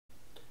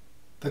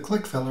The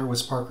click filler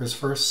was Parker's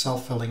first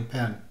self-filling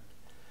pen.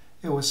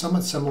 It was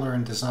somewhat similar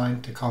in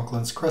design to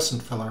Conklin's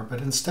crescent filler,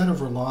 but instead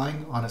of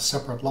relying on a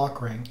separate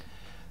lock ring,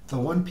 the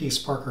one-piece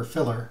Parker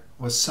filler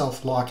was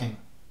self-locking.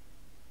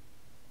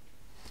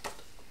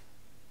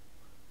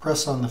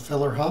 Press on the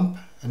filler hump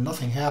and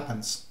nothing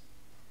happens.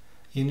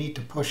 You need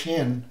to push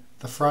in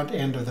the front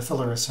end of the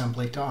filler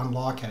assembly to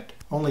unlock it.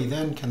 Only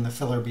then can the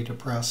filler be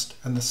depressed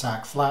and the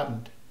sac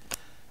flattened.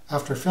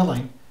 After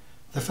filling,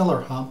 the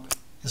filler hump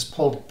is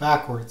pulled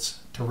backwards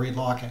to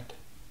relock it.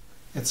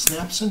 It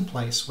snaps in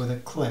place with a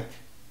click,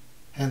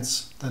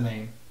 hence the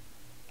name.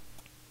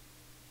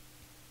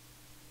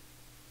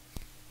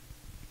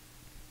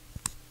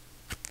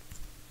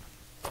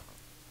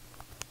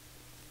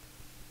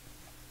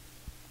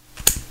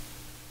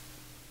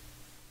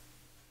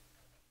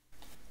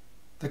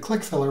 The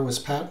click filler was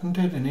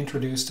patented and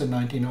introduced in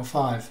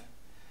 1905.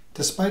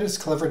 Despite its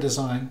clever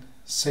design,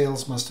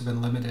 sales must have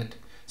been limited.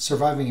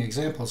 Surviving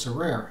examples are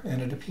rare,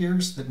 and it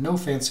appears that no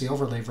fancy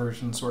overlay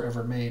versions were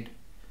ever made.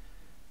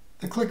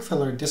 The click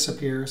filler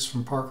disappears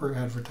from Parker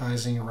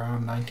advertising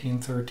around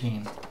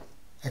 1913,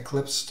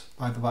 eclipsed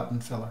by the button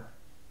filler.